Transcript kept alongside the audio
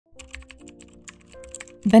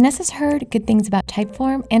Vanessa's heard good things about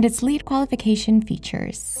Typeform and its lead qualification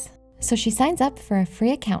features, so she signs up for a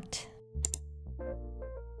free account.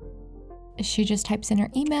 She just types in her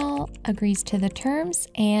email, agrees to the terms,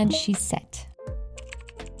 and she's set.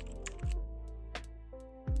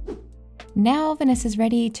 Now Vanessa's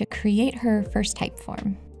ready to create her first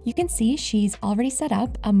Typeform. You can see she's already set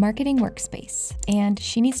up a marketing workspace, and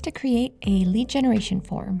she needs to create a lead generation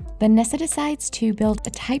form. Vanessa decides to build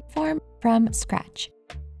a Typeform from scratch.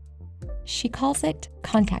 She calls it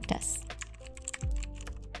Contact Us.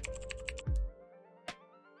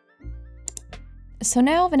 So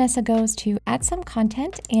now Vanessa goes to add some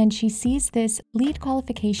content and she sees this lead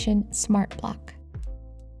qualification smart block.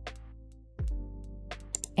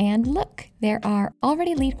 And look, there are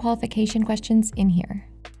already lead qualification questions in here.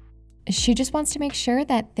 She just wants to make sure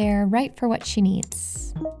that they're right for what she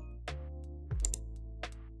needs.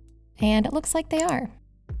 And it looks like they are.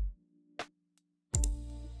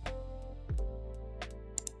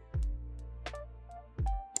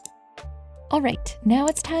 All right, now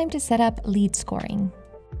it's time to set up lead scoring.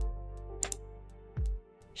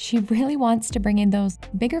 She really wants to bring in those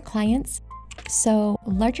bigger clients, so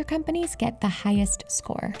larger companies get the highest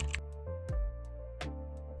score.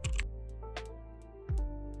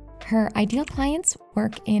 Her ideal clients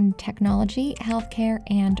work in technology, healthcare,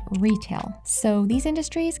 and retail, so these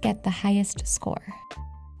industries get the highest score.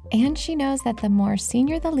 And she knows that the more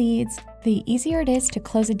senior the leads, the easier it is to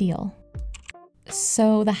close a deal.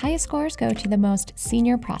 So the highest scores go to the most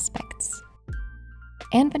senior prospects.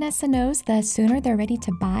 And Vanessa knows the sooner they're ready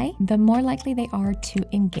to buy, the more likely they are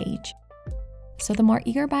to engage. So the more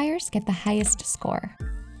eager buyers get the highest score.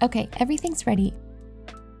 Okay, everything's ready.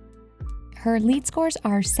 Her lead scores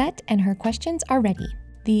are set and her questions are ready.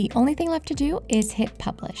 The only thing left to do is hit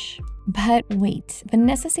publish. But wait,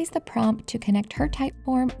 Vanessa sees the prompt to connect her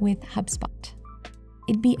Typeform with Hubspot.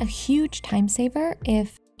 It'd be a huge time saver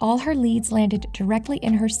if all her leads landed directly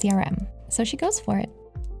in her CRM, so she goes for it.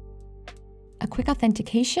 A quick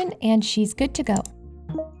authentication and she's good to go.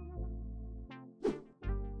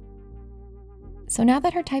 So now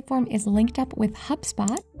that her Typeform is linked up with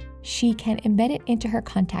Hubspot, she can embed it into her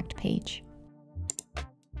contact page.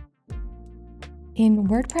 In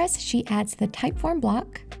WordPress, she adds the Typeform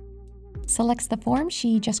block, selects the form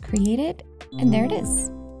she just created, and there it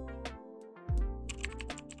is.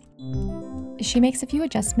 She makes a few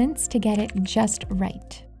adjustments to get it just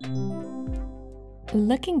right.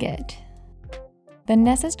 Looking good.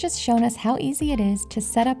 Vanessa's just shown us how easy it is to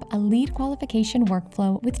set up a lead qualification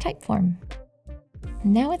workflow with Typeform.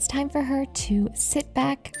 Now it's time for her to sit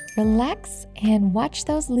back, relax, and watch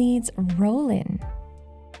those leads roll in.